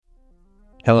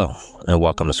Hello, and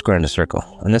welcome to Square in the Circle.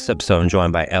 In this episode, I'm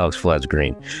joined by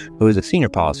Velez-Green, who is a senior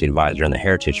policy advisor in the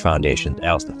Heritage Foundation's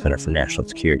Allston Center for National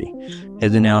Security.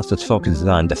 His analysis focuses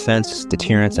on defense,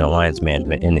 deterrence, and alliance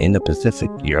management in the Indo-Pacific,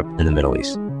 Europe, and the Middle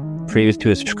East. Previous to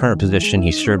his current position,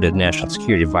 he served as National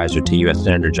Security Advisor to U.S.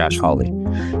 Senator Josh Hawley.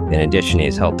 In addition, he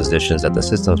has held positions at the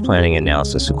Systems Planning and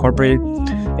Analysis Incorporated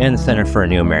and the Center for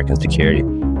New American Security.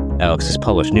 Alex has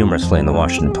published numerously in the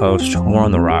Washington Post, War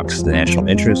on the Rocks, The National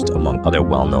Interest, among other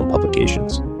well-known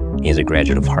publications. He is a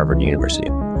graduate of Harvard University.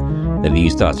 The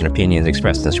views, thoughts, and opinions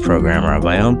expressed in this program are of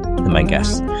my own and my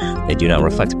guests. They do not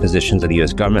reflect the positions of the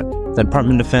U.S. government, the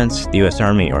Department of Defense, the U.S.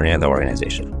 Army, or any other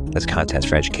organization. This content is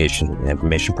for education and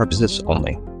information purposes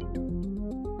only.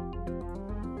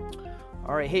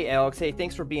 All right. Hey, Alex. Hey,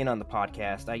 thanks for being on the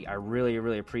podcast. I really,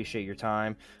 really appreciate your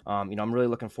time. I'm really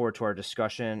looking forward to our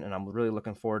discussion, and I'm really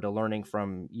looking forward to learning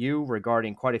from you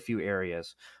regarding quite a few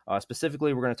areas.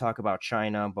 Specifically, we're going to talk about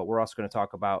China, but we're also going to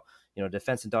talk about,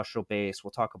 defense industrial base.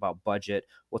 We'll talk about budget.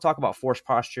 We'll talk about force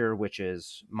posture, which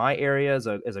is my area as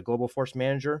a global force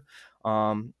manager.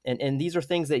 And these are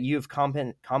things that you've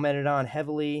commented on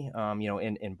heavily,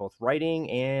 in both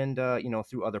writing and,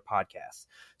 through other podcasts.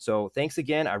 So thanks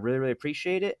again. I really, really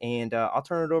appreciate it. And I'll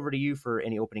turn it over to you for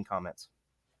any opening comments.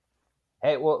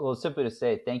 Hey, well, simply to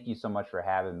say, thank you so much for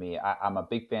having me. I'm a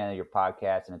big fan of your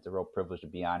podcast, and it's a real privilege to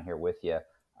be on here with you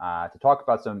to talk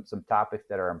about some topics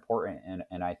that are important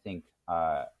and I think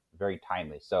very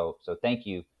timely. So thank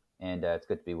you, and it's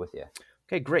good to be with you.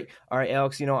 Okay, great. All right,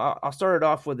 Alex, I'll start it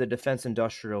off with the defense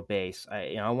industrial base.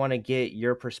 I want to get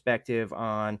your perspective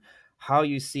on how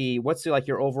you see what's like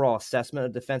your overall assessment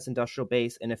of defense industrial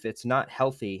base. And if it's not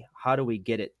healthy, how do we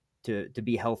get it to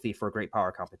be healthy for great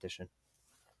power competition?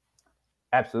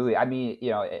 Absolutely. I mean,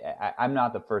 I'm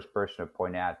not the first person to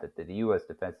point out that the U.S.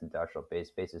 defense industrial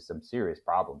base faces some serious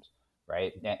problems,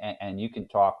 right? And you can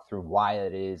talk through why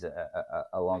it is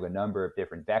along a number of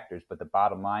different vectors, but the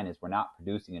bottom line is we're not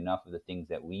producing enough of the things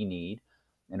that we need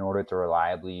in order to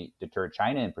reliably deter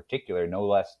China in particular, no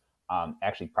less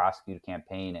actually prosecute a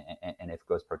campaign and if it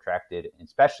goes protracted,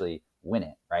 especially win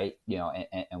it, right?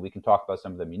 And we can talk about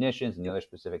some of the munitions and the other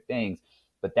specific things,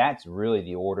 but that's really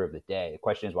the order of the day. The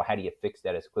question is, well, how do you fix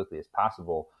that as quickly as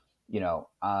possible?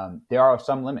 There are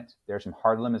some limits. There are some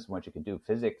hard limits in what you can do.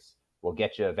 Physics will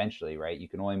get you eventually, right? You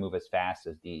can only move as fast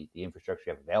as the infrastructure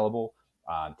you have available.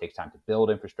 It takes time to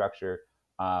build infrastructure.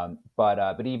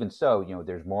 But even so,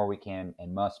 there's more we can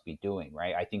and must be doing,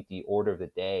 right? I think the order of the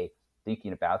day,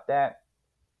 thinking about that,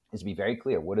 is to be very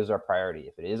clear. What is our priority?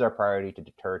 If it is our priority to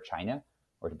deter China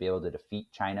or to be able to defeat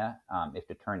China, if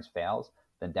deterrence fails,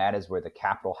 then that is where the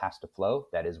capital has to flow.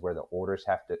 That is where the orders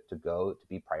have to go to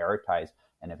be prioritized.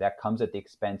 And if that comes at the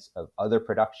expense of other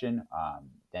production,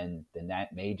 then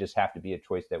that may just have to be a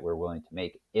choice that we're willing to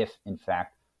make if, in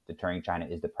fact, deterring China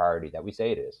is the priority that we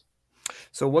say it is.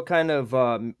 So what kind of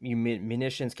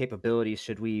munitions capabilities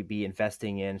should we be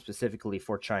investing in specifically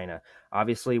for China?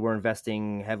 Obviously, we're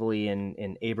investing heavily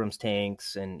in Abrams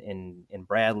tanks and in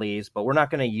Bradleys, but we're not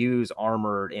going to use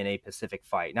armored in a Pacific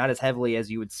fight, not as heavily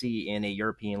as you would see in a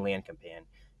European land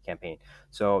campaign.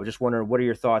 So just wondering, what are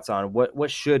your thoughts on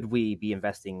what should we be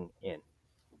investing in?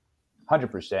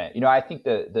 100%. I think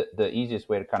the easiest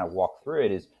way to kind of walk through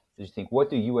it is you think, what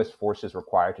do U.S. forces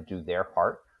require to do their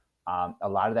part? A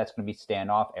lot of that's going to be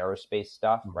standoff aerospace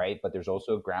stuff, right? But there's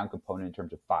also a ground component in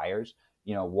terms of fires.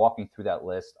 Walking through that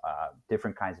list,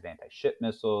 different kinds of anti-ship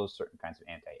missiles, certain kinds of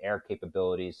anti-air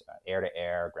capabilities,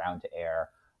 air-to-air, ground-to-air.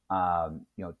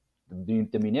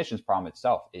 The munitions problem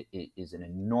itself is an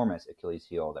enormous Achilles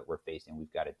heel that we're facing.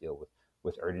 We've got to deal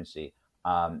with urgency.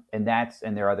 And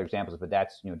there are other examples, but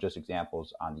that's just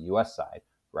examples on the U.S. side.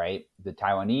 Right, the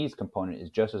Taiwanese component is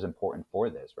just as important for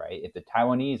this. Right, if the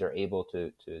Taiwanese are able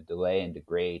to delay and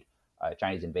degrade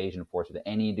Chinese invasion force with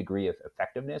any degree of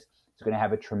effectiveness, it's going to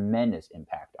have a tremendous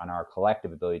impact on our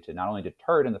collective ability to not only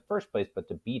deter it in the first place, but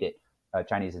to beat it,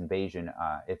 Chinese invasion,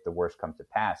 if the worst comes to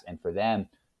pass. And for them,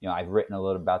 I've written a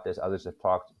little about this. Others have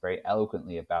talked very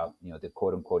eloquently about the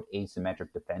quote unquote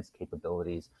asymmetric defense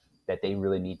capabilities that they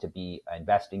really need to be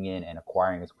investing in and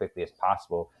acquiring as quickly as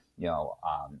possible.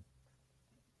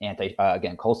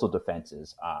 Coastal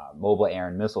defenses, mobile air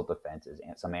and missile defenses,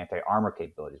 and some anti-armor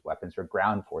capabilities, weapons for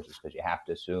ground forces, because you have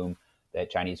to assume that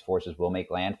Chinese forces will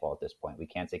make landfall at this point. We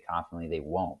can't say confidently they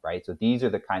won't, right? So these are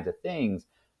the kinds of things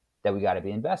that we got to be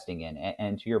investing in.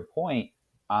 And to your point,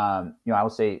 I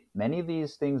would say many of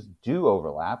these things do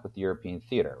overlap with the European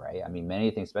theater, right? I mean,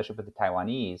 many things, especially for the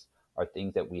Taiwanese, are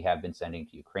things that we have been sending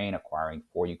to Ukraine, acquiring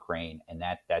for Ukraine, and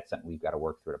that's something we've got to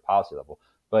work through at a policy level.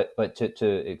 But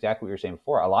to exactly what you were saying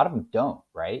before, a lot of them don't,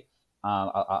 right?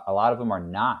 A lot of them are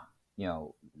not,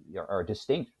 are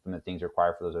distinct from the things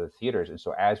required for those other theaters. And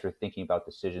so as we're thinking about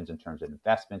decisions in terms of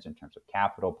investments, in terms of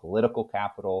capital, political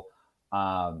capital,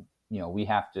 we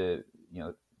have to,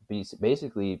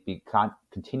 be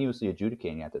continuously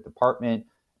adjudicating at the department,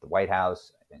 the White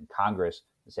House, and Congress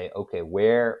to say, okay,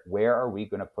 where are we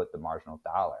going to put the marginal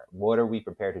dollar? What are we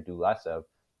prepared to do less of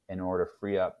in order to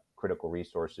free up critical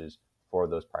resources for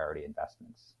those priority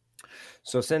investments?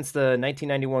 So since the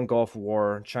 1991 Gulf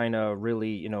War, China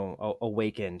really,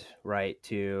 awakened, right,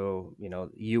 to,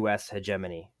 U.S.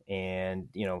 hegemony, and,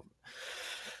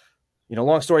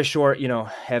 long story short,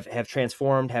 have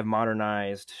transformed, have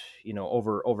modernized,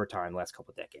 over time, last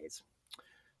couple of decades.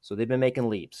 So they've been making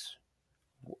leaps.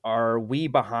 Are we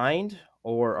behind,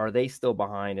 or are they still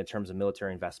behind in terms of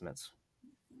military investments?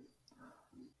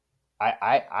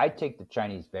 I take the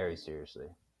Chinese very seriously.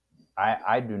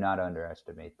 I do not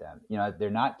underestimate them. They're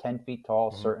not 10 feet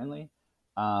tall, certainly.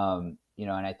 And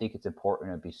I think it's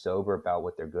important to be sober about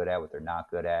what they're good at, what they're not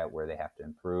good at, where they have to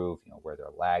improve, where they're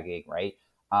lagging, right?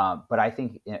 But I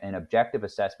think an objective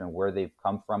assessment where they've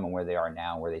come from and where they are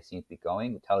now, where they seem to be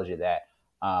going, tells you that,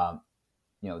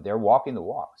 they're walking the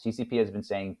walk. CCP has been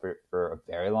saying for a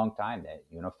very long time that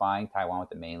unifying Taiwan with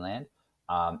the mainland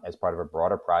as part of a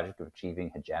broader project of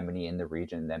achieving hegemony in the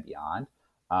region and then beyond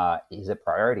is a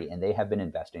priority, and they have been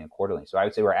investing accordingly. So I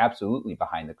would say we're absolutely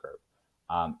behind the curve.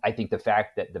 I think the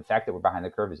fact that we're behind the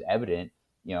curve is evident,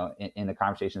 in the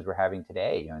conversations we're having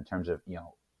today, in terms of,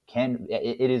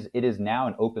 it is now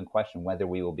an open question whether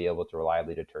we will be able to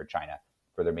reliably deter China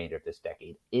for the remainder of this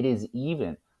decade. It is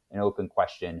even an open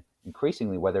question,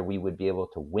 increasingly, whether we would be able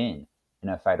to win in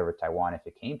a fight over Taiwan if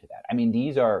it came to that. I mean,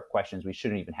 these are questions we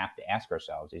shouldn't even have to ask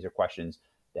ourselves. These are questions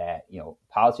that,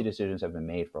 policy decisions have been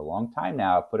made for a long time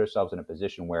now, put ourselves in a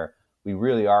position where we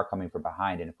really are coming from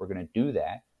behind. And if we're going to do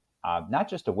that, not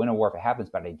just to win a war if it happens,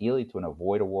 but ideally to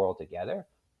avoid a war altogether,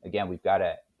 again, we've got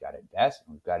to invest,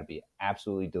 and we've got to be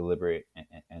absolutely deliberate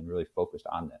and really focused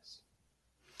on this.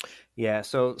 Yeah,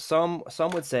 so some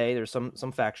would say, there's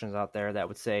some factions out there that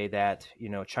would say that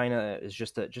China is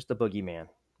just a boogeyman,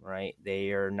 right?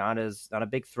 They are not a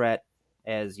big threat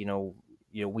as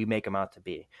we make them out to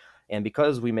be, and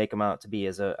because we make them out to be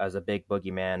as a big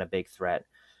boogeyman, a big threat,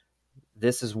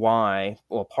 this is why,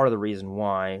 well, part of the reason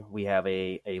why we have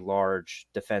a large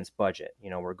defense budget.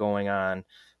 We're going on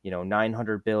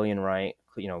 900 billion, right?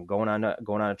 Going on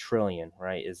a trillion,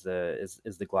 right? Is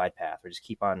the glide path. We just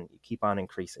keep on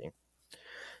increasing.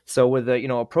 So with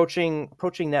the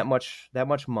approaching that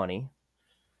much money,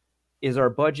 is our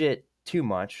budget too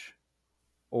much,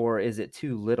 or is it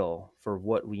too little for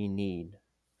what we need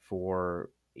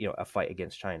for a fight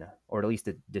against China, or at least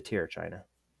to deter China?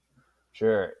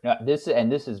 Sure. No, this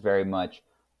is very much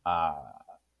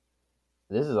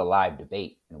this is a live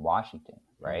debate in Washington,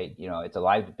 right? It's a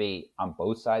live debate on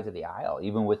both sides of the aisle,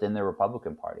 even within the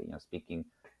Republican Party. Speaking,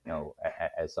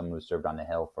 as someone who served on the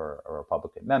Hill for a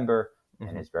Republican member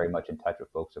and is very much in touch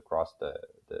with folks across the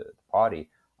party,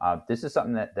 this is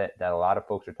something that a lot of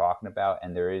folks are talking about,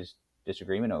 and there is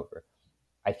disagreement over.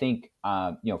 I think,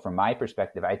 from my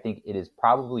perspective, I think it is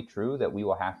probably true that we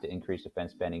will have to increase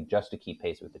defense spending just to keep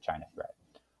pace with the China threat.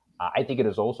 I think it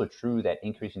is also true that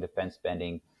increasing defense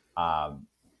spending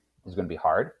is going to be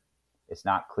hard. It's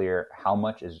not clear how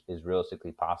much is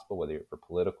realistically possible, whether for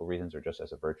political reasons or just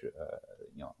as a virtue,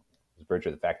 as a virtue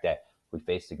of the fact that we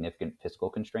face significant fiscal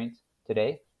constraints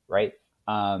today, right?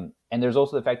 And there's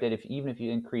also the fact that even if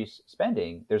you increase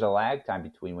spending, there's a lag time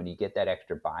between when you get that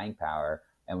extra buying power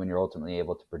and when you're ultimately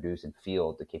able to produce and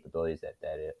field the capabilities that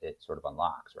it sort of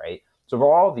unlocks, right? So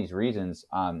for all of these reasons,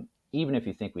 even if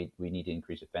you think we need to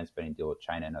increase defense spending, deal with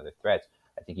China and other threats,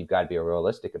 I think you've got to be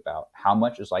realistic about how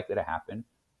much is likely to happen,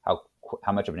 how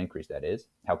much of an increase that is,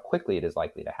 how quickly it is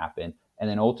likely to happen, and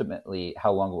then ultimately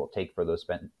how long it will take for those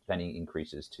spending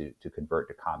increases to convert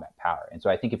to combat power. And so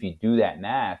I think if you do that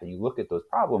math and you look at those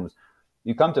problems,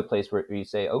 you come to a place where you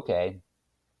say, okay,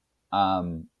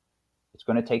 it's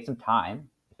going to take some time,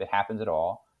 if it happens at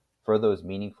all, for those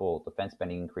meaningful defense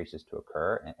spending increases to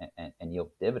occur and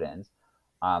yield dividends.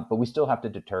 But we still have to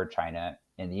deter China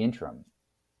in the interim,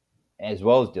 as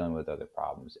well as dealing with other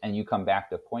problems. And you come back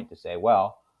to a point to say,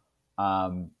 well,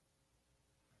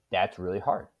 that's really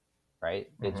hard, right?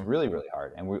 It's really, really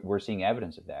hard. And we're seeing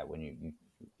evidence of that when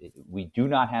we do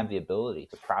not have the ability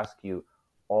to prosecute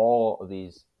all of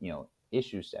these,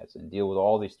 issue sets and deal with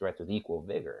all these threats with equal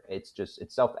vigor. It's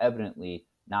self-evidently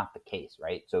not the case,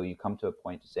 right? So you come to a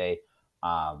point to say,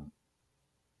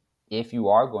 if you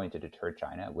are going to deter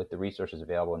China with the resources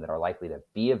available and that are likely to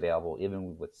be available,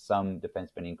 even with some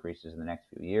defense spending increases in the next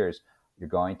few years, you're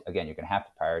going to have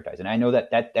to prioritize. And I know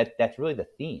that's really the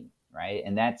theme, right?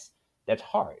 And that's that's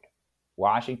hard.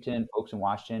 Folks in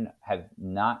Washington have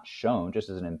not shown, just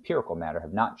as an empirical matter,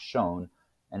 have not shown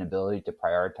an ability to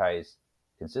prioritize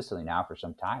consistently now for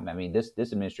some time. I mean, this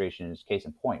administration is case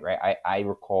in point, right? I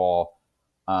recall,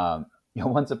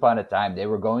 once upon a time, they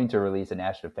were going to release a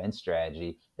national defense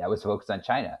strategy that was focused on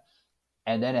China.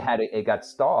 And then it got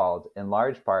stalled in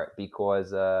large part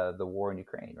because the war in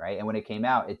Ukraine, right? And when it came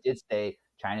out, it did say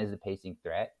China is a pacing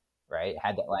threat, right? It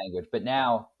had that language, but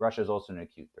now Russia is also an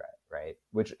acute threat, right?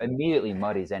 Which immediately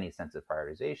muddies any sense of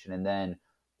prioritization. And then,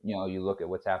 you look at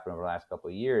what's happened over the last couple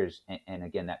of years, and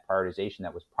again, that prioritization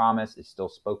that was promised is still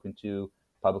spoken to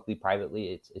publicly,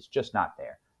 privately. It's just not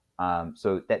there.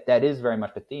 So that is very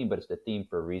much the theme, but it's the theme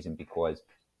for a reason, because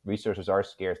resources are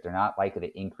scarce. They're not likely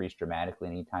to increase dramatically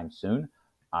anytime soon.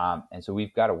 And so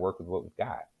we've got to work with what we've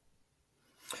got.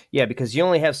 Yeah, because you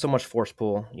only have so much force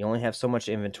pool, you only have so much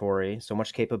inventory, so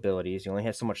much capabilities, you only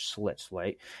have so much slits,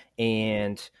 right?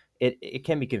 And it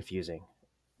can be confusing.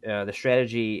 The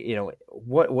strategy,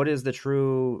 what is the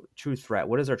true threat?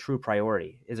 What is our true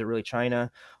priority? Is it really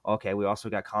China? Okay, we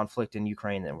also got conflict in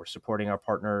Ukraine, and we're supporting our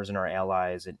partners and our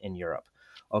allies in Europe.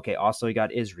 Okay, also you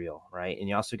got Israel, right? And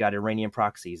you also got Iranian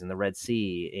proxies in the Red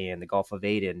Sea and the Gulf of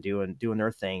Aden doing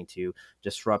their thing to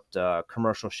disrupt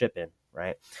commercial shipping,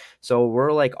 right? So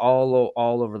we're like all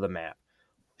over the map.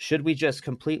 Should we just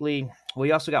completely? Well,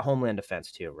 you also got homeland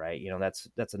defense too, right?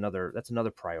 That's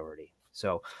another priority.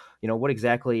 So, what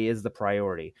exactly is the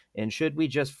priority? And should we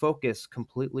just focus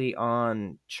completely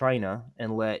on China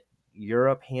and let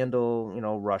Europe handle,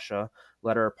 Russia,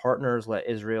 let our partners, let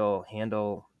Israel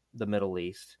handle the Middle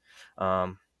East?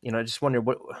 I just wonder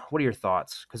what are your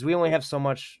thoughts? Because we only have so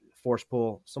much force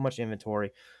pool, so much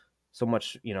inventory, so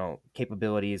much,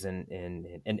 capabilities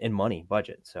and money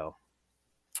budget. So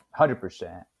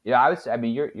 100%. Yeah, I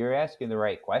mean, you're asking the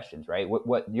right questions, right?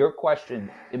 What your question,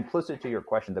 implicit to your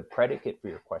question, the predicate for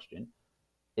your question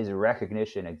is a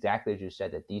recognition, exactly as you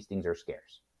said, that these things are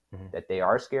scarce, that they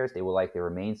are scarce, they will likely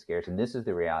remain scarce, and this is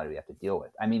the reality we have to deal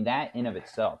with. I mean, that in of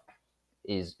itself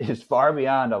is far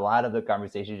beyond a lot of the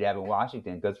conversations you have in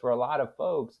Washington, because for a lot of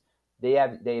folks, they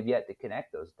have yet to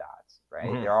connect those dots,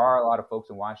 right? There are a lot of folks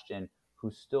in Washington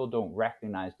who still don't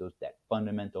recognize that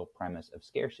fundamental premise of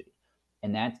scarcity.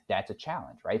 And that's a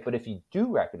challenge, right? But if you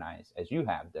do recognize, as you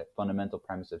have, the fundamental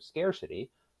premise of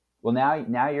scarcity, well,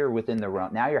 now you're within the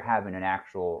realm. Now you're having an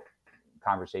actual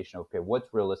conversation. Okay,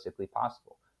 what's realistically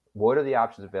possible? What are the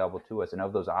options available to us? And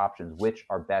of those options, which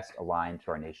are best aligned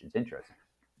to our nation's interests?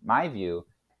 My view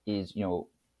is,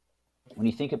 when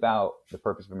you think about the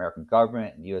purpose of American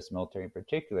government and the U.S. military in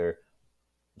particular,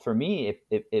 for me,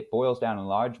 it boils down in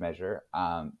large measure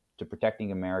to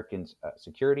protecting Americans'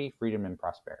 security, freedom, and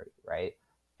prosperity, right?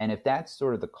 And if that's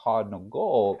sort of the cardinal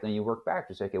goal, then you work back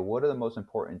to say, okay, what are the most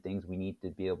important things we need to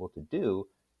be able to do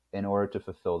in order to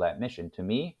fulfill that mission? To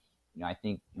me, I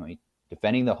think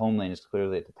defending the homeland is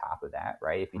clearly at the top of that,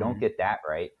 right? If you don't get that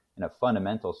right, in a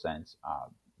fundamental sense,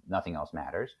 nothing else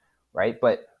matters, right?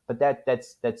 But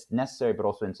that's necessary, but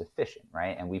also insufficient,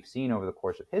 right? And we've seen over the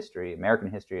course of history,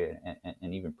 American history,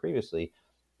 and even previously,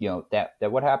 that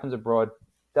what happens abroad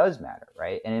does matter,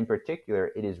 right? And in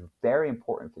particular, it is very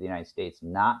important for the United States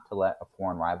not to let a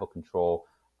foreign rival control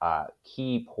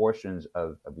key portions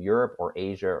of Europe or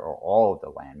Asia or all of the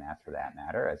landmass, for that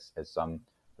matter, as some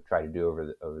have tried to do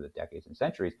over the decades and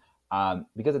centuries.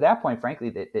 Because at that point, frankly,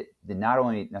 they not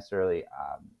only necessarily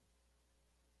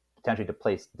potentially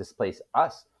displace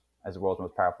us as the world's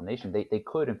most powerful nation, they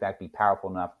could, in fact, be powerful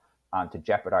enough to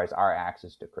jeopardize our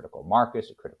access to critical markets,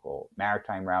 to critical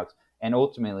maritime routes, and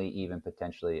ultimately even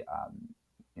potentially,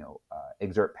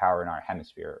 exert power in our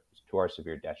hemisphere to our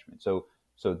severe detriment. So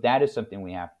that is something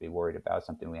we have to be worried about,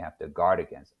 something we have to guard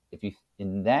against. If you,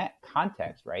 in that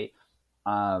context, right,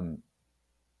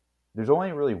 there's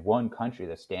only really one country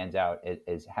that stands out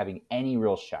as having any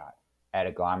real shot at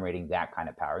agglomerating that kind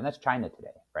of power, and that's China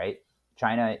today, right?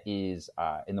 China is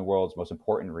in the world's most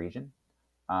important region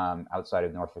outside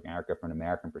of North America from an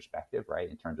American perspective, right,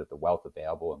 in terms of the wealth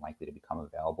available and likely to become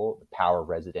available, the power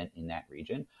resident in that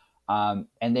region.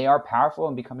 And they are powerful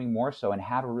and becoming more so and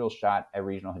have a real shot at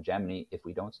regional hegemony if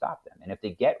we don't stop them. And if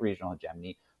they get regional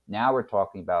hegemony, now we're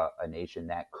talking about a nation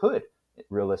that could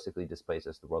realistically displace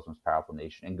us, the world's most powerful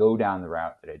nation, and go down the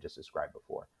route that I just described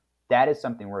before. That is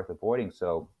something worth avoiding.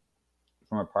 So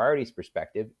from a priorities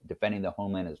perspective, defending the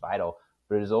homeland is vital,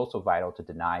 but it is also vital to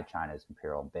deny China's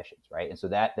imperial ambitions, right? And so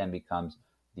that then becomes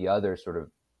the other sort of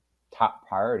top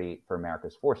priority for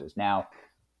America's forces. Now,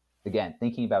 again,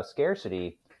 thinking about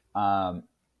scarcity,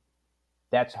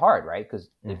 that's hard, right? Because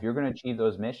if you're going to achieve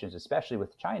those missions, especially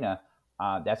with China,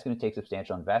 that's going to take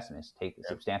substantial investments, take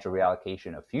substantial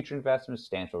reallocation of future investments,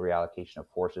 substantial reallocation of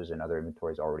forces and other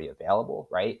inventories already available,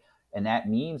 right? And that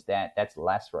means that that's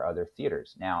less for other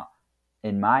theaters. Now,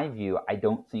 in my view, I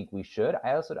don't think we should.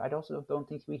 I also don't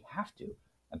think we have to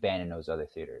abandon those other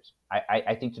theaters.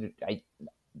 I think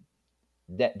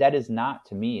that is not,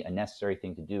 to me, a necessary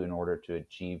thing to do in order to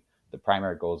achieve the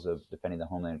primary goals of defending the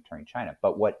homeland and deterring China.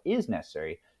 But what is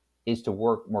necessary is to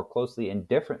work more closely and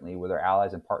differently with our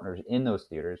allies and partners in those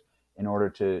theaters in order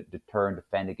to deter and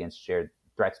defend against shared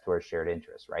threats to our shared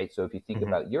interests, right? So if you think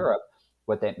about Europe,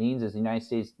 what that means is the United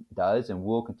States does and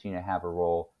will continue to have a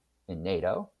role in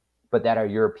NATO, but that our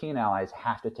European allies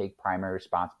have to take primary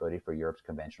responsibility for Europe's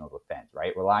conventional defense,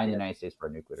 right? Relying on the United States for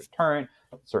a nuclear deterrent,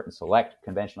 certain select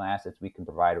conventional assets we can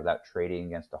provide without trading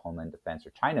against the homeland defense or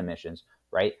China missions,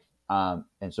 right?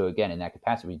 And so again, in that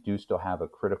capacity, we do still have a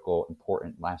critical,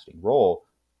 important, lasting role,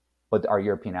 but our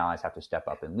European allies have to step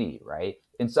up and lead, right?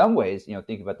 In some ways,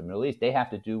 think about the Middle East, they have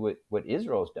to do what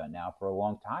Israel's done now for a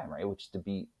long time, right? Which is to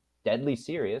be deadly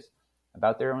serious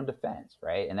about their own defense,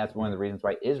 right? And that's one of the reasons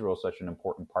why Israel is such an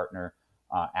important partner,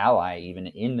 ally, even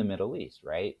in the Middle East,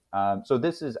 right? So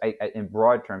this is, in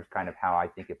broad terms, kind of how I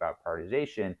think about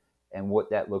prioritization and what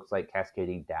that looks like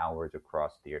cascading downwards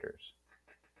across theaters.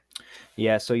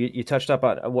 Yeah, so you touched up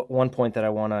on one point that I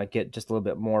want to get just a little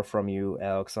bit more from you,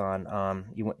 Alex, on.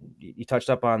 You touched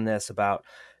up on this about,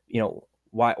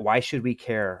 why should we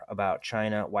care about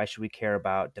China? Why should we care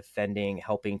about defending,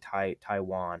 helping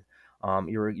Taiwan?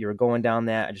 You're going down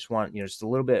that. I just want just a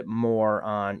little bit more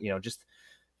on just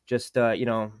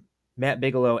Matt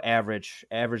Bigelow, average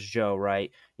Joe,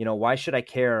 right? Why should I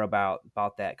care about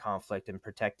that conflict and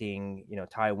protecting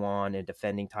Taiwan and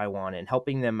defending Taiwan and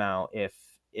helping them out if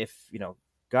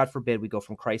God forbid we go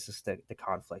from crisis to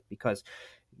conflict? Because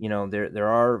there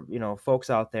are folks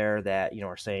out there that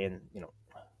are saying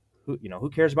who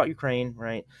cares about Ukraine,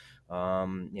 right?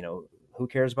 Who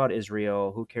cares about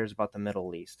Israel? Who cares about the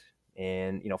Middle East?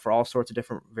 And for all sorts of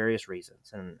different various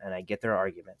reasons, and I get their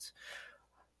arguments.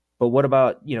 But what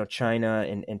about China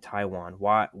and Taiwan?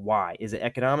 Why is it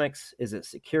economics? Is it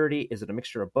security? Is it a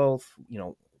mixture of both?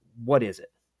 What is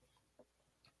it?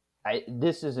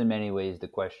 This is in many ways the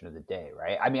question of the day,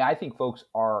 right? I mean, I think folks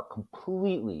are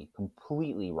completely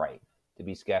right to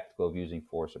be skeptical of using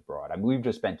force abroad. I mean, we've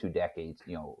just spent 2 decades,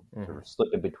 sort of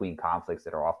slipping between conflicts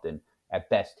that are often at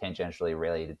best tangentially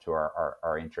related to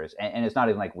our interests. And it's not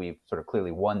even like we've sort of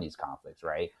clearly won these conflicts,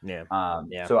 right? Yeah.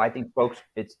 So I think folks,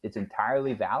 it's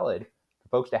entirely valid for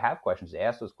folks to have questions, to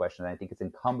ask those questions. And I think it's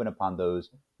incumbent upon those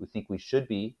who think we should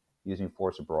be using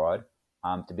force abroad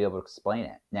to be able to explain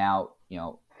it. Now,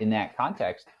 in that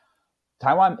context,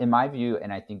 Taiwan, in my view,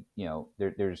 and I think,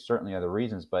 there's certainly other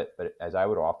reasons, but as I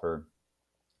would offer,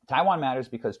 Taiwan matters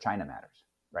because China matters,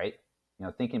 right?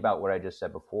 Thinking about what I just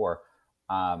said before,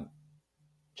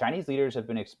 Chinese leaders have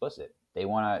been explicit. They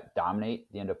want to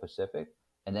dominate the Indo-Pacific,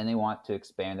 and then they want to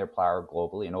expand their power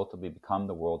globally and ultimately become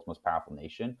the world's most powerful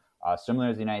nation. Similar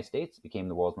as the United States became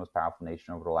the world's most powerful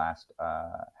nation over the last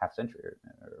half century or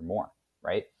more,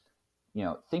 right?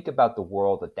 Think about the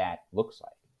world that looks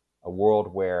like. A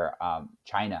world where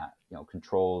China,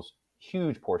 controls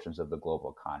huge portions of the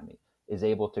global economy, is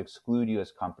able to exclude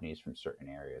U.S. companies from certain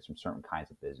areas, from certain kinds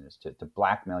of business, to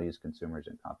blackmail U.S. consumers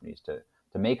and companies, to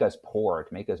make us poor,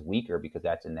 to make us weaker, because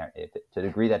that's in their, to the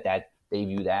degree that they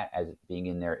view that as being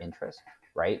in their interest,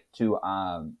 right? To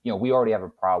we already have a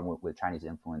problem with Chinese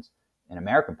influence in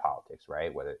American politics,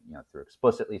 right? Whether through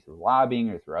explicitly through lobbying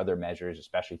or through other measures,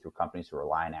 especially through companies who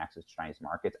rely on access to Chinese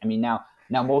markets. I mean, now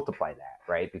multiply that,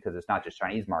 right? Because it's not just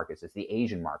Chinese markets; it's the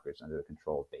Asian markets under the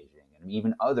control of Beijing, and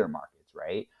even other markets,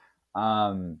 right?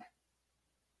 I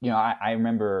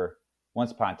remember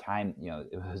once upon a time,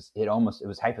 it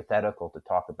was hypothetical to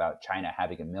talk about China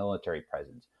having a military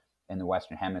presence in the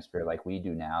Western Hemisphere like we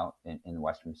do now in the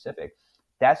Western Pacific.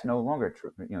 That's no longer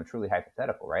truly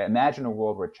hypothetical, right? Imagine a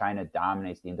world where China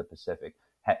dominates the Indo-Pacific,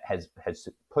 has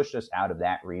pushed us out of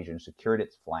that region, secured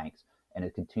its flanks, and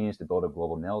it continues to build a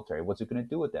global military. What's it going to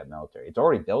do with that military? It's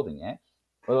already building it.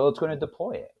 Well, it's going to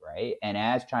deploy it, right? And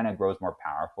as China grows more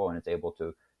powerful and it's able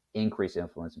to increase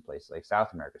influence in places like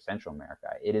South America, Central America,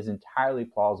 it is entirely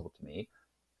plausible to me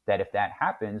that if that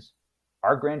happens,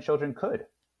 our grandchildren could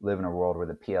live in a world where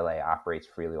the PLA operates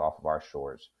freely off of our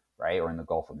shores, right? Or in the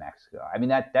Gulf of Mexico. I mean,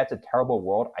 that's a terrible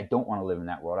world. I don't want to live in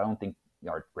that world. I don't think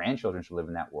our grandchildren should live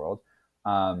in that world.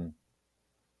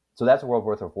 So that's a world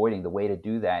worth avoiding. The way to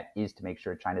do that is to make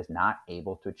sure China is not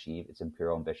able to achieve its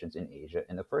imperial ambitions in Asia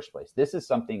in the first place. This is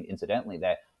something, incidentally,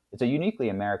 that it's a uniquely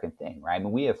American thing, right? I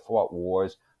mean, we have fought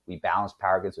wars. We balanced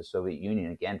power against the Soviet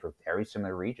Union, again, for very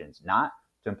similar regions, not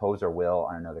to impose our will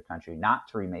on another country, not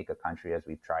to remake a country as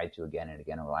we've tried to again and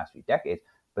again over the last few decades,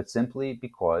 but simply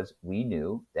because we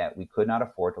knew that we could not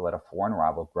afford to let a foreign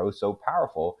rival grow so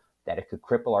powerful that it could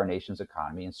cripple our nation's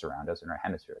economy and surround us in our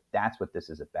hemisphere. That's what this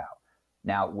is about.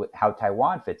 Now, how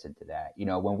Taiwan fits into that,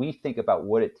 when we think about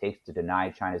what it takes to deny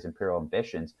China's imperial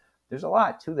ambitions, there's a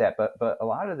lot to that, but a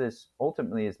lot of this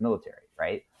ultimately is military,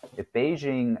 right? If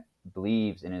Beijing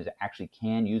believes and actually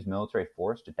can use military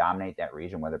force to dominate that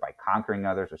region, whether by conquering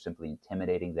others or simply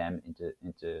intimidating them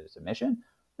into submission,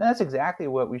 then that's exactly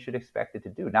what we should expect it to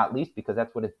do, not least because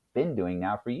that's what it's been doing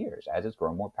now for years as it's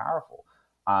grown more powerful.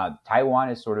 Taiwan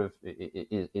is sort of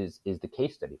is the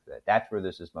case study for that. That's where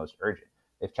this is most urgent.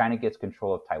 If China gets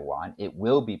control of Taiwan, it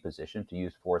will be positioned to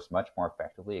use force much more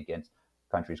effectively against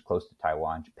countries close to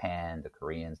Taiwan, Japan, the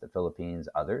Koreans, the Philippines,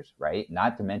 others, right?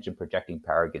 Not to mention projecting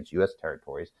power against U.S.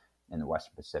 territories in the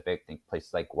Western Pacific. Think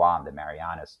places like Guam, the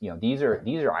Marianas. These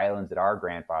are islands that our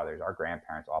grandfathers, our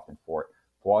grandparents often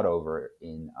fought over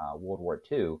in World War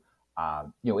II.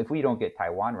 If we don't get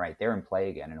Taiwan right, they're in play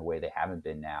again in a way they haven't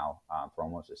been now for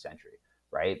almost a century,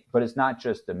 right? But it's not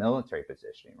just the military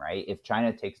positioning, right? If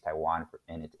China takes Taiwan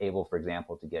and it's able, for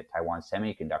example, to get Taiwan's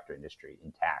semiconductor industry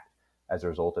intact as a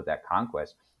result of that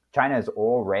conquest, China has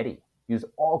already used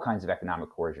all kinds of economic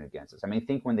coercion against us. I mean,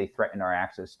 think when they threatened our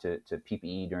access to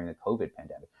PPE during the COVID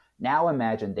pandemic. Now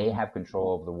imagine they have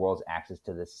control of the world's access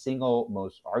to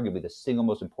arguably the single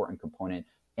most important component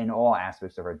in all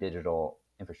aspects of our digital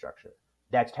infrastructure.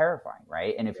 That's terrifying,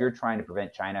 right? And if you're trying to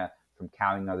prevent China from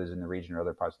cowing others in the region or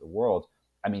other parts of the world,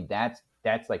 I mean, that's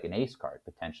like an ace card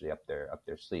potentially up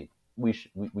their sleeve. We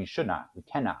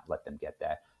cannot let them get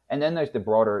that. And then there's the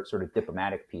broader sort of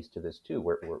diplomatic piece to this too,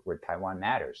 where Taiwan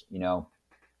matters.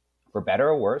 For better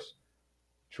or worse,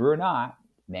 true or not,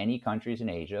 many countries in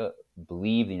Asia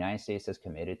believe the United States has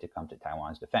committed to come to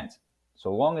Taiwan's defense.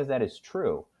 So long as that is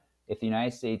true, if the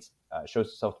United States shows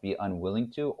itself to be unwilling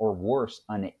to, or worse,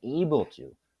 unable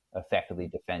to effectively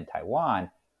defend Taiwan,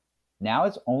 now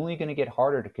it's only going to get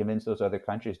harder to convince those other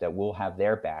countries that we'll have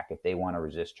their back if they want to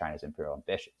resist China's imperial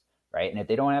ambitions, right? And if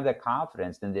they don't have that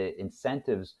confidence, then the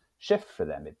incentives shift for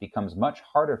them. It becomes much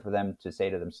harder for them to say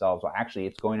to themselves, well, actually,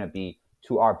 it's going to be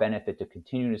to our benefit to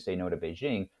continue to say no to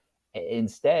Beijing.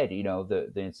 Instead,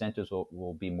 the incentives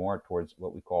will be more towards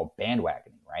what we call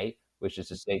bandwagoning, right? Which is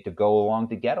to say to go along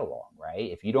to get along, right?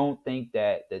 If you don't think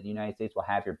that the United States will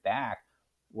have your back,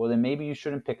 well, then maybe you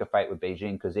shouldn't pick a fight with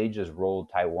Beijing because they just rolled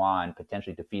Taiwan,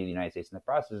 potentially defeated the United States in the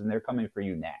process, and they're coming for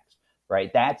you next,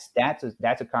 right? That's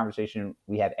a conversation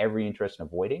we have every interest in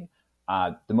avoiding.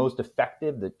 The most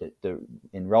effective, the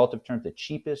in relative terms, the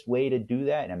cheapest way to do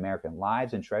that in American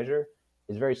lives and treasure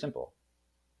is very simple.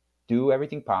 Do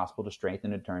everything possible to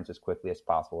strengthen deterrence as quickly as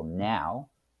possible now,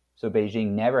 so Beijing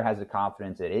never has the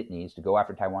confidence that it needs to go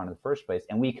after Taiwan in the first place,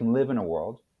 and we can live in a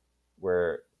world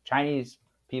where Chinese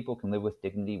people can live with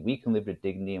dignity, we can live with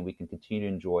dignity, and we can continue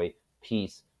to enjoy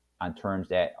peace on terms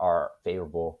that are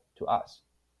favorable to us.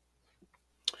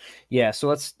 Yeah, so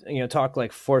let's talk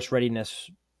like force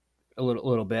readiness a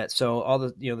little bit. So all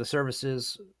the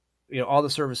services, all the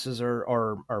services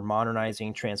are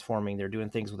modernizing, transforming. They're doing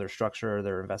things with their structure.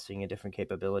 They're investing in different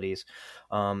capabilities.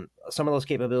 Some of those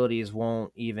capabilities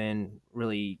won't even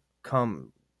really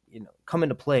come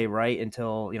into play right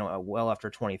until well after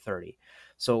 2030.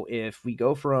 So if we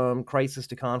go from crisis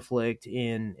to conflict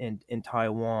in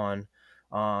Taiwan,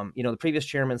 the previous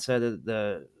chairman said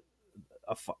that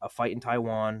a fight in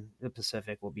Taiwan, the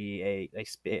Pacific, will be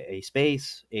a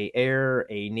space, a air,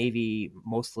 a navy,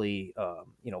 mostly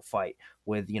fight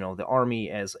with the army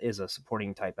as a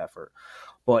supporting type effort.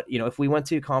 But if we went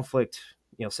to conflict,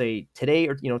 say today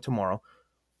or tomorrow,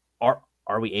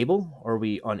 are we able or are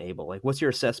we unable? Like, what's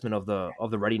your assessment of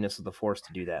the readiness of the force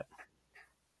to do that?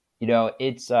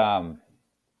 It's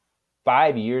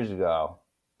 5 years ago,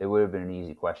 it would have been an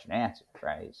easy question to answer,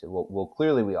 right? So, well,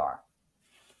 clearly we are,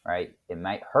 right? It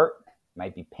might hurt, it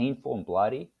might be painful and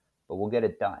bloody, but we'll get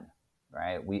it done,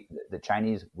 right? The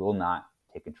Chinese will not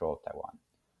take control of Taiwan.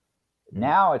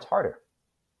 Now it's harder.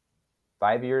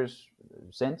 5 years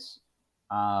since,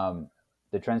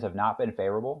 the trends have not been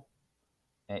favorable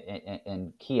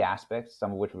in key aspects,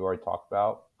 some of which we've already talked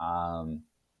about.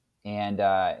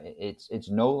 It's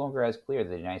no longer as clear that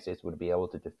the United States would be able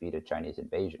to defeat a Chinese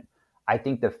invasion. I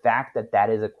think the fact that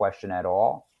is a question at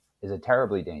all is a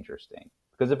terribly dangerous thing.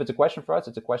 Because if it's a question for us,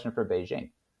 it's a question for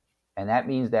Beijing. And that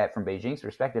means that from Beijing's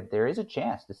perspective, there is a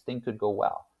chance this thing could go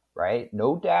well, right?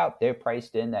 No doubt they're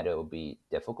priced in that it will be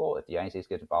difficult. If the United States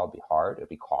gets involved, it'll be hard, it'll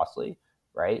be costly,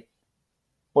 right?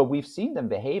 But we've seen them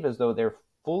behave as though they're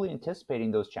fully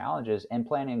anticipating those challenges and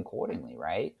planning accordingly,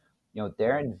 right?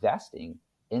 They're investing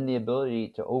in the ability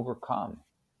to overcome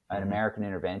an American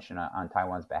intervention on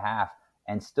Taiwan's behalf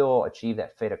and still achieve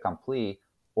that fait accompli,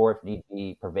 or if need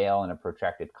be, prevail in a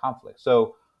protracted conflict.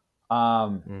 So,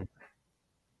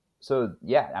 so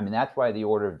yeah, I mean, that's why the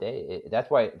order of day. That's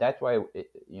why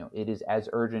it is as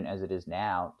urgent as it is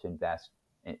now to invest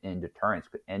in deterrence.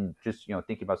 And just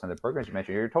thinking about some of the programs you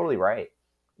mentioned, you're totally right.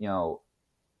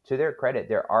 To their credit,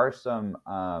 there are some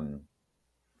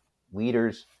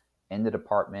leaders in the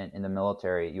department, in the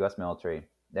military, U.S. military,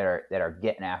 that are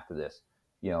getting after this,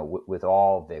 with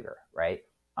all vigor, right?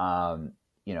 And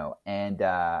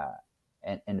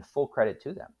full credit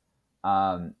to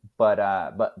them.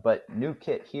 But new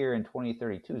kit here in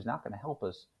 2032 is not going to help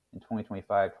us in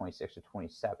 2025, 26, or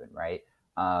 27, right?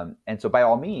 And so by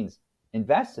all means,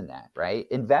 invest in that, right?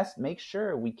 Make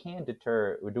sure we can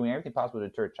deter. We're doing everything possible to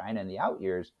deter China in the out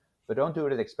years, but don't do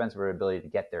it at the expense of our ability to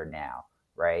get there now,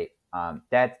 right?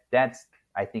 That's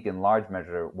I think in large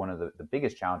measure one of the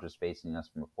biggest challenges facing us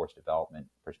from a force development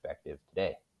perspective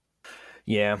today.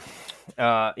 Yeah.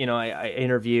 I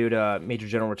interviewed Major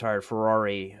General retired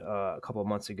Ferrari a couple of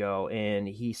months ago, and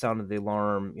he sounded the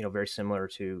alarm, very similar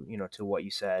to what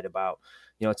you said about,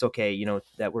 it's okay,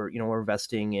 that we're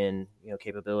investing in,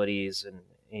 capabilities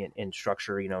and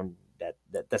structure,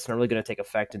 that's not really going to take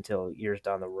effect until years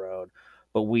down the road.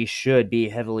 But we should be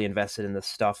heavily invested in the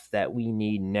stuff that we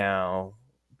need now,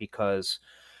 because,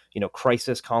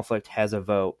 crisis conflict has a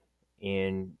vote.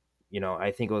 And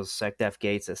I think it was SecDef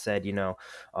Gates that said, we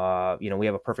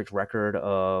have a perfect record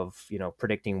of,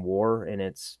 predicting war, and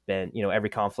it's been, every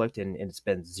conflict, and it's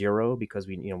been zero because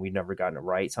we've never gotten it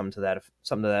right. Something to that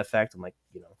effect. I'm like,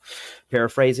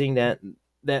 paraphrasing that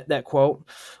quote.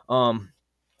 So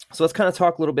let's kind of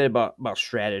talk a little bit about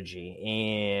strategy,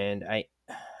 and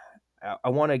I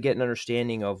want to get an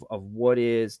understanding of what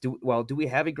do we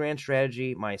have a grand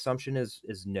strategy? My assumption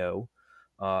is no,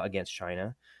 against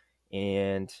China.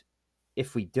 And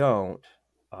if we don't,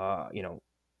 so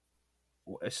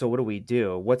what do we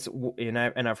do?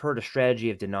 I've heard a strategy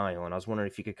of denial, and I was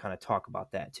wondering if you could kind of talk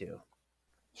about that too.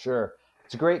 Sure,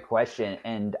 it's a great question,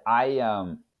 and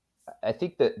I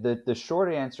think that the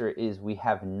short answer is we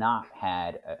have not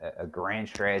had a grand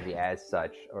strategy as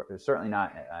such, or certainly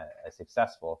not a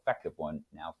successful, effective one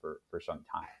now for some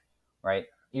time, right?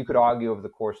 You could argue over the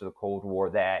course of the Cold War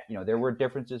that there were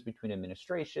differences between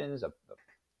administrations of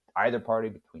either party,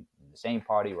 between the same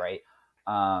party, right,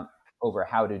 over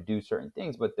how to do certain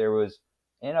things, but there was,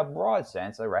 in a broad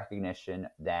sense, a recognition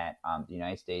that the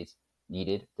United States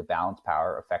needed to balance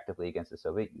power effectively against the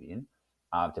Soviet Union,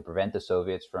 to prevent the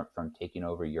Soviets from taking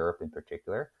over Europe in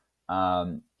particular,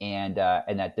 and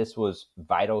that this was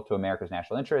vital to America's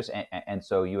national interest, and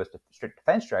so U.S. strict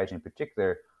defense strategy in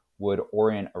particular would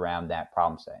orient around that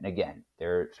problem set. And again,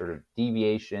 there are sort of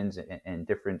deviations and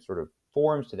different sort of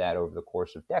forms to that over the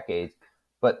course of decades,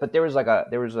 but there was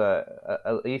at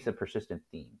least a persistent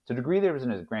theme. To the degree there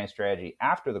wasn't a grand strategy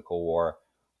after the Cold War,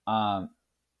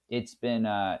 it's been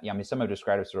some have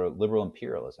described it as sort of liberal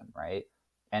imperialism, right?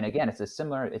 And again, it's this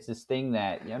thing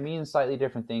that means slightly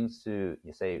different things to,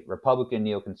 say, Republican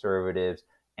neoconservatives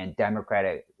and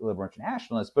Democratic liberal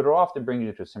internationalists, but it often brings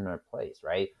you to a similar place,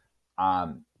 right?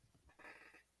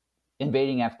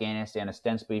 Invading Afghanistan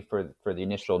ostensibly for the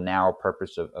initial narrow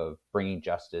purpose of bringing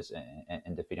justice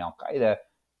and defeating Al-Qaeda,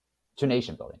 to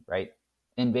nation building, right?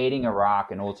 Invading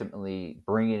Iraq and ultimately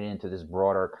bringing it into this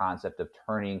broader concept of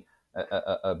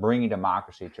bringing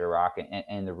democracy to Iraq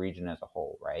and the region as a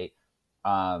whole, right?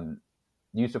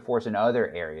 Use of force in other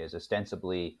areas,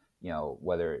 ostensibly,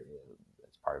 whether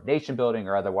it's part of nation building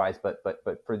or otherwise, but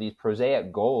for these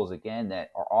prosaic goals, again,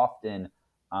 that are often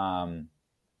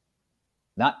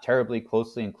not terribly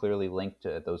closely and clearly linked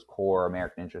to those core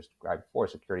American interests described before: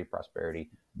 security, prosperity,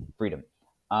 freedom.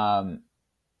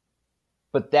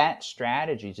 But that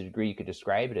strategy, to the degree you could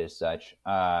describe it as such,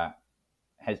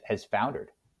 has foundered,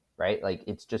 right? Like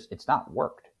it's not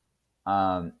worked.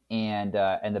 And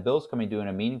the bill's coming due in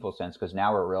a meaningful sense, because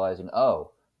now we're realizing,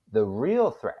 the real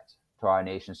threat to our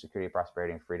nation's security,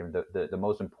 prosperity, and freedom, the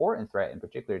most important threat, in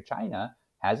particular China,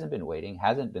 hasn't been waiting,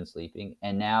 hasn't been sleeping,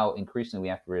 and now increasingly we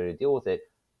have to really deal with it.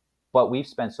 But we've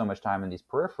spent so much time in these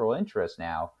peripheral interests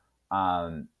now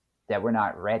that we're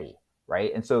not ready,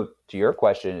 right? And so, to your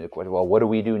question, well, what do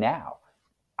we do now?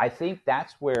 I think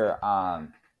that's where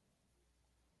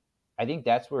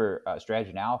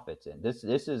strategy now fits in. This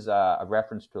is a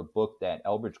reference to a book that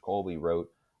Elbridge Colby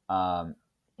wrote, and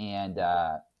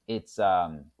it's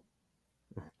I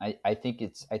think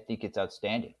it's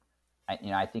outstanding.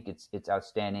 I think it's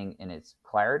outstanding in its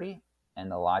clarity and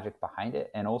the logic behind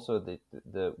it, and also the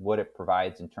what it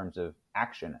provides in terms of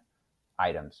action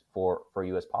items for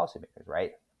U.S. policymakers,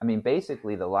 right? I mean,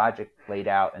 basically, the logic laid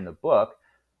out in the book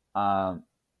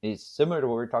is similar to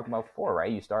what we were talking about before,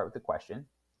 right? You start with the question,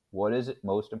 what is it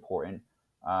most important,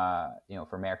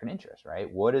 for American interests, right?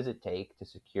 What does it take to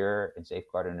secure and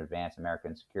safeguard and advance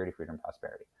American security, freedom, and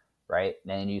prosperity, right? And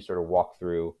then you sort of walk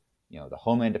through, the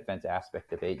homeland defense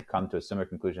aspect of it. You come to a similar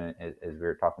conclusion as we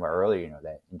were talking about earlier,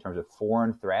 that in terms of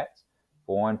foreign threats,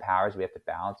 foreign powers we have to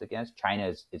balance against, China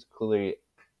is clearly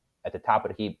at the top of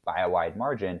the heap by a wide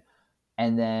margin.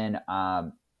 And then,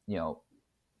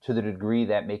 to the degree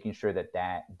that making sure that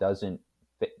doesn't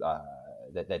fit,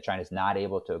 that China's not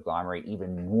able to agglomerate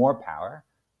even more power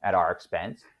at our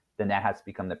expense, then that has to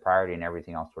become the priority, and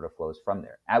everything else sort of flows from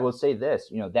there. I will say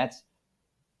this,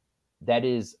 that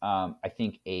is, I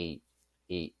think, a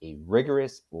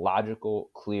rigorous, logical,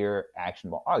 clear,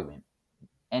 actionable argument.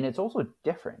 And it's also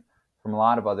different from a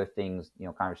lot of other things,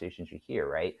 conversations you hear,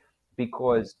 right?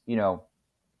 Because,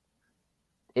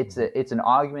 it's an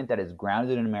argument that is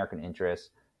grounded in American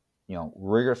interests,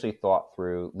 rigorously thought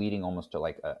through, leading almost to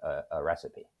like a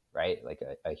recipe, right? Like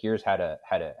here's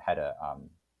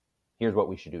here's what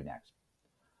we should do next.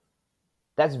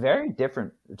 That's very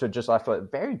different. So just last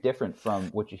thought, very different from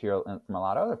what you hear from a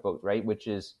lot of other folks, right? Which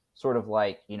is sort of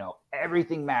like,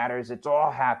 everything matters. It's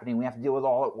all happening. We have to deal with it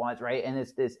all at once, right? And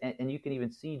it's this, and you can even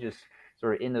see just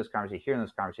sort of in those conversations, hearing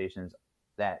those conversations,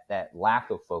 that lack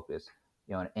of focus,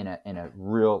 in a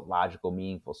real logical,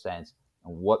 meaningful sense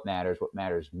on what matters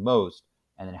most,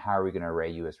 and then how are we going to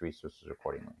array U.S. resources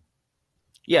accordingly.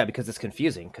 Yeah, because it's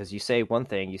confusing. Because you say one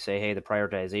thing, you say, hey, the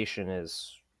prioritization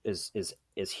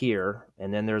is here,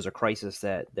 and then there's a crisis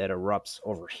that erupts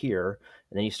over here,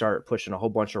 and then you start pushing a whole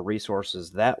bunch of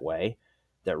resources that way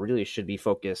that really should be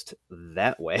focused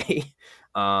that way.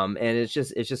 And it's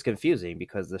just confusing,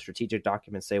 because the strategic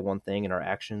documents say one thing and our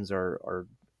actions are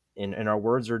and our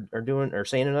words are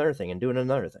saying another thing and doing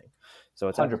another thing. So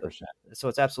it's 100%. So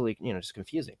it's absolutely, just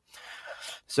confusing.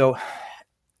 So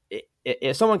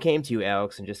if someone came to you,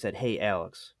 Alex, and just said, hey,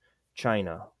 Alex,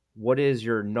 China, what is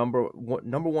your number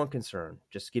one concern?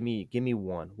 Just give me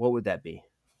one. What would that be?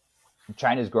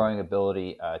 China's growing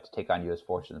ability to take on U.S.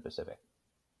 forces in the Pacific.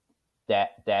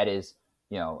 That is,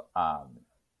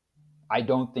 I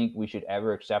don't think we should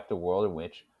ever accept a world in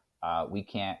which we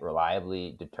can't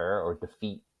reliably deter or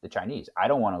defeat the Chinese. I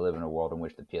don't want to live in a world in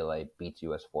which the PLA beats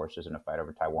U.S. forces in a fight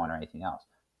over Taiwan or anything else.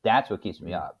 That's what keeps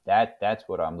me up. That's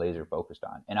what I'm laser focused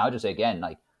on. And I'll just say again,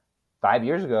 like 5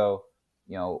 years ago,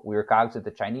 we were cognizant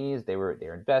of the Chinese. They were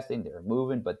investing, they were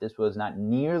moving, but this was not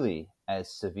nearly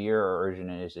as severe or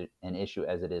urgent an issue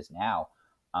as it is now.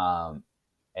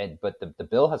 But the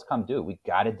bill has come due. We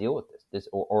got to deal with this,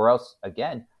 or else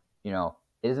again, it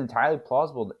is entirely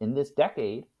plausible in this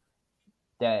decade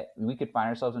that we could find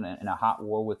ourselves in a hot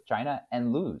war with China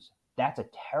and lose. That's a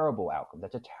terrible outcome.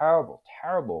 That's a terrible,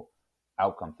 terrible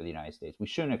outcome for the United States. We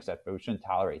shouldn't accept it. We shouldn't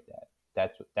tolerate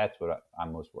that. That's what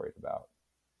I'm most worried about.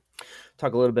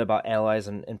 Talk a little bit about allies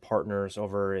and partners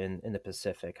over in the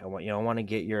Pacific. I want to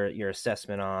get your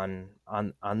assessment on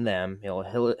them,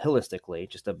 holistically,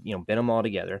 just to bin them all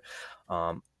together.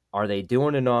 Are they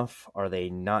doing enough? Are they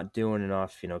not doing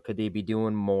enough? Could they be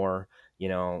doing more?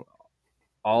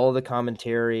 All of the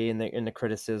commentary and the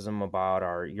criticism about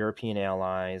our European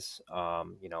allies,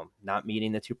 not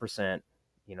meeting the 2%,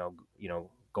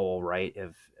 goal, right,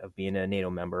 of being a NATO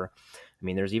member. I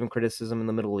mean, there's even criticism in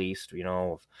the Middle East,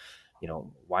 of,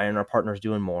 why aren't our partners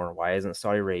doing more? Why isn't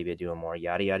Saudi Arabia doing more?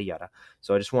 Yada, yada, yada.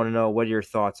 So I just want to know what your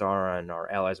thoughts are on our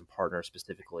allies and partners,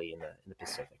 specifically in the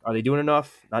Pacific. Are they doing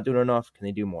enough? Not doing enough? Can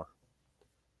they do more?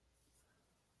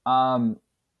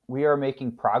 We are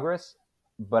making progress,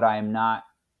 but I am not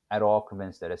at all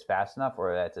convinced that it's fast enough,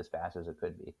 or that's as fast as it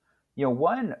could be.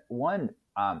 One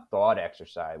thought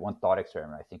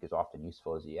experiment I think is often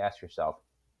useful is you ask yourself,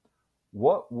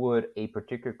 what would a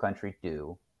particular country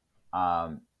do,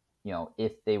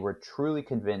 if they were truly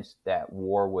convinced that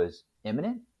war was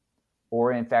imminent,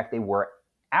 or in fact they were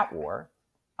at war,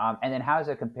 and then how does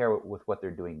that compare with what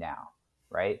they're doing now,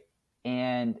 right?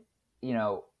 And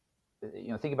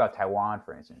think about Taiwan,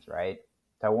 for instance, right?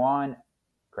 Taiwan,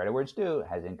 credit where it's due,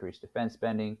 has increased defense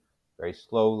spending very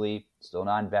slowly, still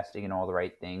not investing in all the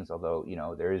right things, although,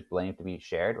 there is blame to be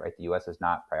shared, right? The U.S. has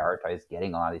not prioritized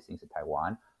getting a lot of these things to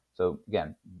Taiwan. So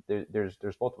again, there's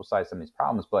multiple sides to some of these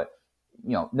problems, but,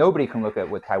 nobody can look at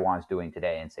what Taiwan's doing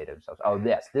today and say to themselves, oh,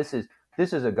 this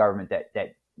is a government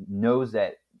that knows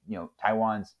that,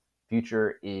 Taiwan's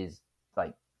future is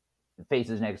like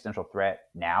faces an existential threat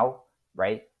now,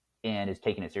 right? And is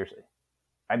taking it seriously.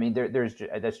 I mean,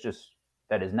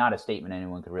 that is not a statement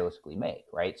anyone could realistically make,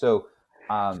 right? So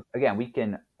again, we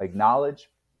can acknowledge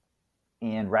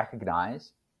and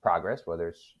recognize progress, whether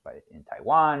it's in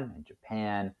Taiwan, in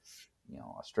Japan,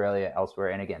 Australia, elsewhere.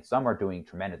 And again, some are doing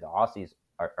tremendous. The Aussies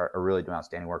are really doing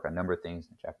outstanding work on a number of things,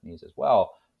 the Japanese as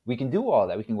well. We can do all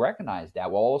that. We can recognize that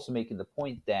while also making the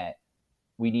point that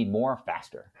we need more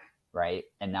faster, right?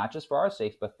 And not just for our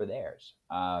sakes, but for theirs.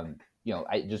 I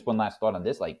just one last thought on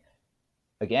this. Like,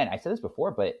 again, I said this before,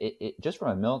 but it just from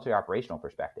a military operational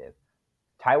perspective,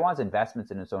 Taiwan's investments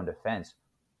in its own defense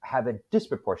have a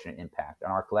disproportionate impact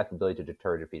on our collective ability to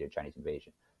deter or defeat a Chinese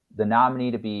invasion. The nominee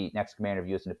to be next commander of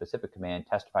U.S. Indo-Pacific Command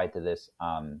testified to this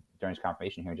during his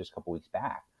confirmation hearing just a couple weeks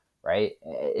back. Right?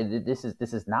 This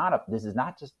is not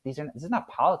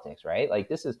politics, right? Like,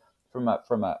 this is from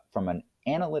an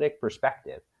analytic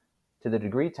perspective. To the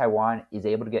degree Taiwan is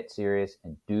able to get serious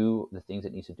and do the things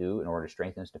it needs to do in order to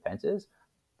strengthen its defenses,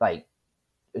 like,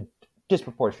 a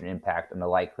disproportionate impact on the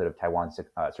likelihood of Taiwan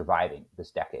surviving this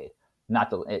decade.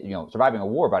 Not surviving a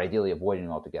war, but ideally avoiding it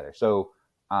altogether. So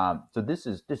this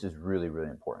is really, really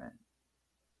important.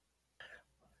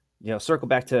 Circle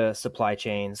back to supply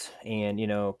chains and,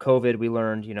 COVID, we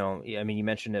learned, you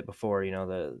mentioned it before,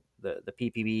 the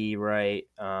PPE, right?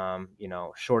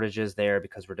 Shortages there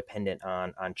because we're dependent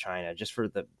on China just for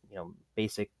the,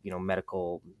 basic,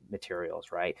 medical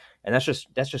materials, right? And that's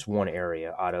just one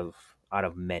area out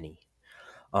of many.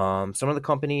 Some of the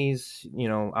companies,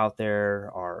 out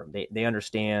there they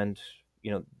understand,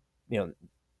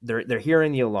 they're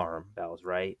hearing the alarm bells,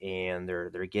 right? And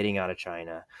they're getting out of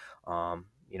China.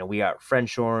 We got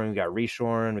friendshoring, we got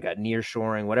reshoring, we got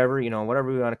nearshoring, whatever we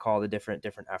want to call the different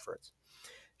efforts.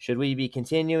 Should we be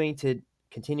continuing to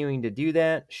do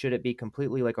that? Should it be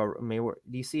completely like do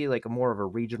you see like a more of a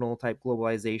regional type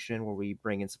globalization where we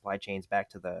bring in supply chains back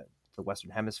to the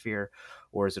Western Hemisphere,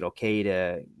 or is it okay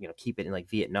to keep it in like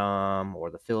Vietnam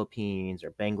or the Philippines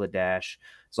or Bangladesh,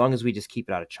 as long as we just keep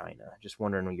it out of China? Just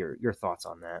wondering your thoughts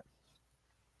on that.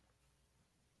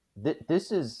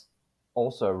 This is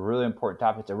also a really important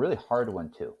topic. It's a really hard one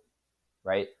too,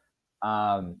 right?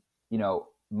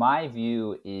 My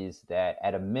view is that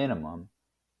at a minimum,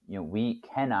 we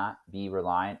cannot be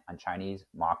reliant on Chinese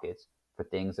markets for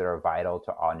things that are vital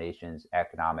to our nation's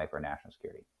economic or national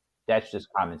security. That's just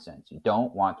common sense. You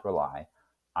don't want to rely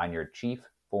on your chief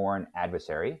foreign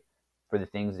adversary for the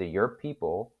things that your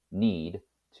people need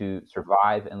to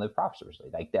survive and live prosperously.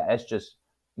 Like, that's just,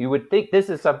 you would think this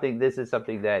is something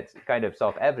that's kind of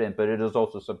self-evident, but it is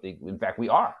also something, in fact, we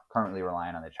are currently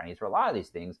relying on the Chinese for a lot of these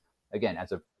things, again,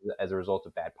 as a result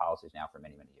of bad policies now for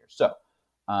many, many years. So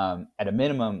at a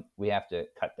minimum, we have to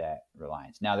cut that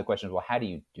reliance. Now the question is, well, how do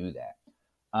you do that?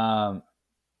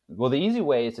 Well, the easy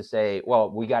way is to say, well,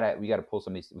 we gotta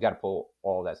pull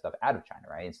all that stuff out of China,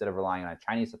 right? Instead of relying on a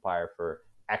Chinese supplier for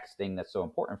X thing that's so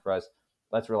important for us,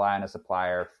 let's rely on a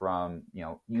supplier from, you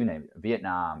name it,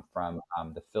 Vietnam, from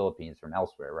the Philippines, from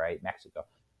elsewhere, right? Mexico.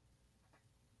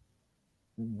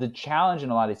 The challenge in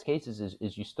a lot of these cases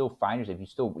is you still find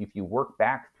yourself, if you work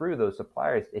back through those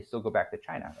suppliers, they still go back to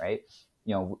China, right?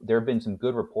 There have been some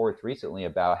good reports recently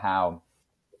about how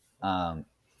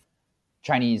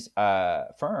Chinese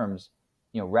firms,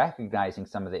 recognizing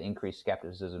some of the increased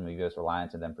skepticism of U.S.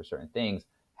 reliance on them for certain things,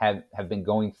 have been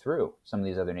going through some of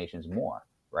these other nations more,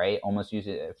 right? Almost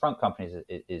using front companies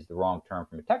is the wrong term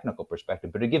from a technical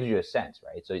perspective, but it gives you a sense,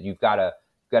 right? So you've got a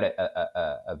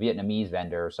Vietnamese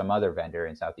vendor or some other vendor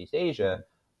in Southeast Asia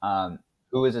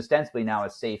who is ostensibly now a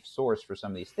safe source for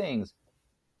some of these things.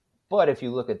 But if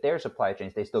you look at their supply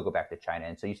chains, they still go back to China.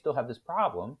 And so you still have this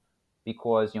problem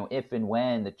because, if and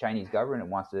when the Chinese government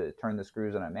wants to turn the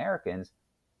screws on Americans,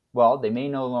 well, they may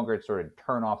no longer sort of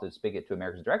turn off the spigot to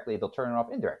Americans directly. They'll turn it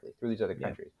off indirectly through these other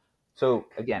countries. So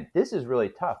again, this is really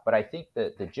tough. But I think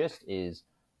that the gist is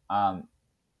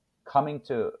coming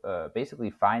to basically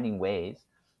finding ways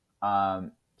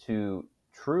to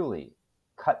truly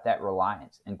cut that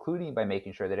reliance, including by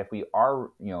making sure that if we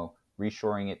are,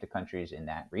 reshoring it to countries in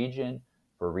that region,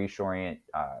 for reshoring it,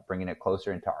 bringing it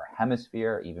closer into our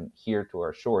hemisphere, even here to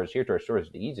our shores. Here to our shores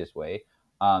is the easiest way,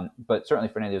 but certainly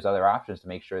for any of those other options, to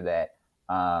make sure that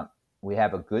we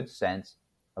have a good sense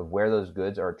of where those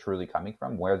goods are truly coming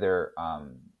from, where they're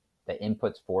the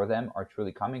inputs for them are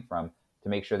truly coming from, to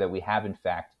make sure that we have in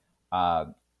fact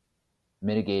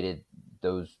mitigated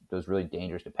those really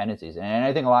dangerous dependencies. And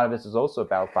I think a lot of this is also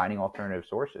about finding alternative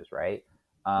sources, right?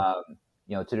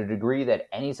 To the degree that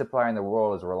any supplier in the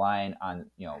world is relying on,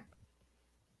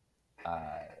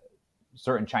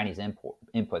 certain Chinese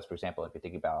inputs, for example, if you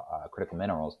think about critical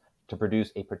minerals, to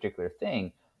produce a particular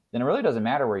thing, then it really doesn't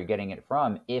matter where you're getting it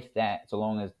from, so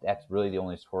long as that's really the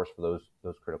only source for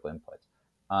those critical inputs.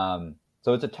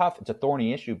 So it's a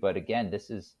thorny issue, but again, this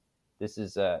is This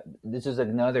is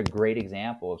another great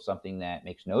example of something that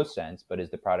makes no sense, but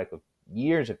is the product of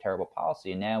years of terrible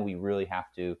policy, and now we really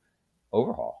have to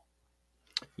overhaul.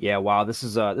 Yeah, wow, this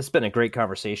has been a great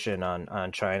conversation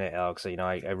on China, Alex. I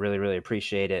really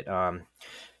appreciate it.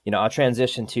 I'll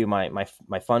transition to my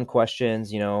fun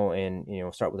questions,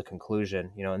 and start with a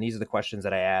conclusion, and these are the questions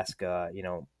that I ask,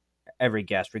 every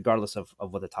guest, regardless of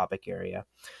what the topic area.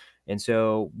 And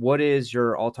so, what is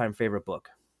your all-time favorite book?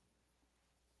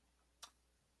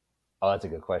 Oh, that's a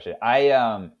good question.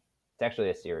 It's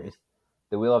actually a series,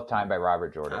 The Wheel of Time by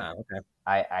Robert Jordan. Okay.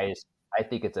 I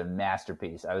think it's a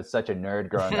masterpiece. I was such a nerd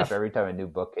growing up. Every time a new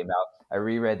book came out, I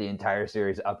reread the entire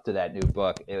series up to that new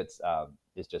book. It's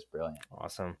just brilliant.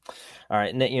 Awesome. All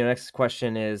right. Next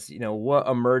question is, what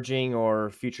emerging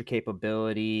or future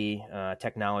capability,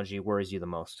 technology worries you the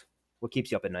most? What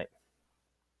keeps you up at night?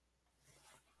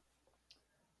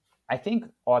 I think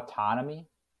autonomy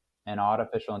and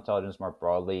artificial intelligence more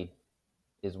broadly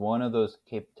is one of those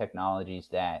technologies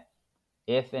that,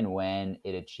 if and when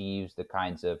it achieves the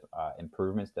kinds of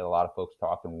improvements that a lot of folks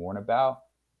talk and warn about,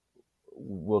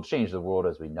 will change the world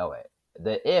as we know it.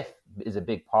 The if is a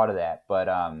big part of that, but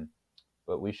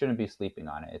we shouldn't be sleeping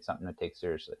on it. It's something to take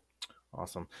seriously.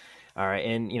 Awesome. All right,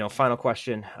 and final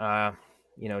question.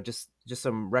 Just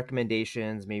some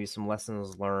recommendations, maybe some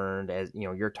lessons learned as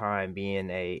your time being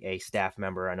a staff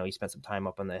member. I know you spent some time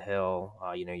up on the Hill.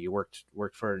 You worked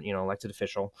for elected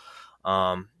official.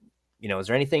 Is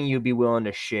there anything you'd be willing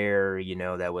to share,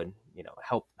 that would,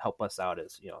 help us out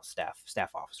as,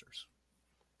 staff officers?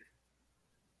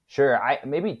 Sure.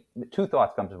 Maybe two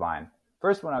thoughts come to mind.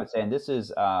 First one I would say, and this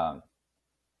is one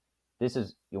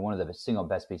of the single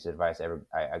best pieces of advice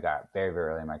I got very, very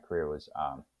early in my career, was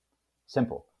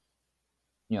simple.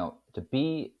 To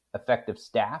be effective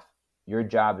staff, your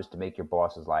job is to make your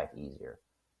boss's life easier.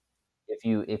 If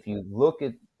you look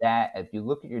at that, if you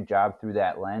look at your job through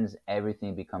that lens,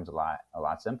 everything becomes a lot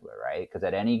simpler, right? Because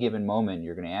at any given moment,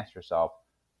 you're going to ask yourself,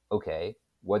 okay,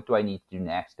 what do I need to do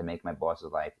next to make my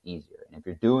boss's life easier? And if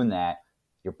you're doing that,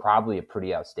 you're probably a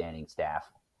pretty outstanding staff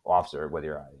officer, whether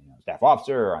you're a staff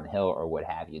officer or on the Hill or what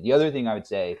have you. The other thing I would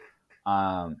say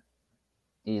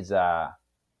is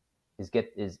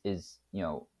get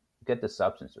the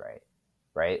substance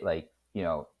right? Like,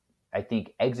 I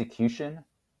think execution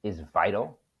is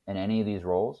vital in any of these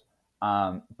roles.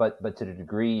 But to the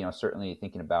degree, certainly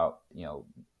thinking about,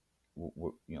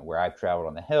 where I've traveled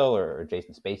on the Hill or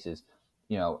adjacent spaces,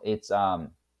 it's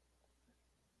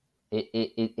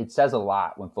it says a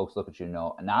lot when folks look at you.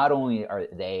 Not only are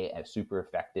they a super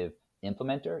effective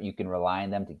implementer, you can rely on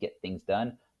them to get things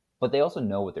done, but they also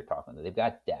know what they're talking about. They've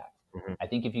got depth. Mm-hmm. I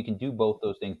think if you can do both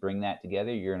those things, bring that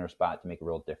together, you're in a spot to make a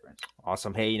real difference.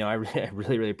 Awesome. Hey, I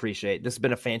really appreciate it. This has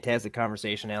been a fantastic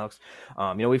conversation, Alex.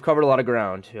 We've covered a lot of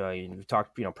ground. We've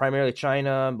talked, primarily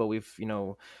China, but we've,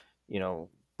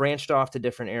 branched off to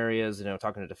different areas,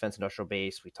 talking to Defense Industrial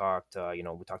Base. We talked, we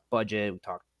talked budget, we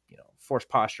talked, force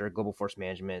posture, global force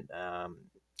management,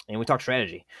 and we talked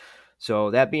strategy. So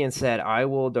that being said, I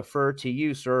will defer to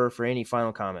you, sir, for any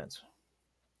final comments.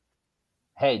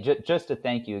 Hey, just to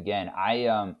thank you again.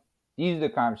 These are the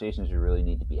conversations we really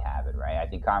need to be having, right? I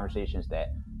think conversations that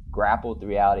grapple with the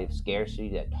reality of scarcity,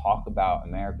 that talk about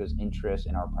America's interests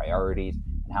and our priorities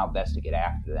and how best to get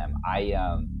after them.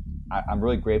 I'm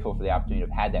really grateful for the opportunity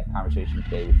to have had that conversation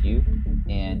today with you,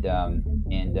 and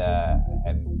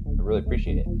I really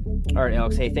appreciate it. All right,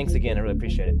 Alex. Hey, thanks again. I really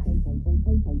appreciate it.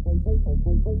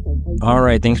 All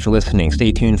right, thanks for listening.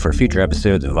 Stay tuned for future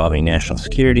episodes involving national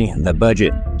security, the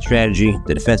budget, strategy,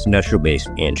 the defense industrial base,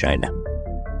 and China.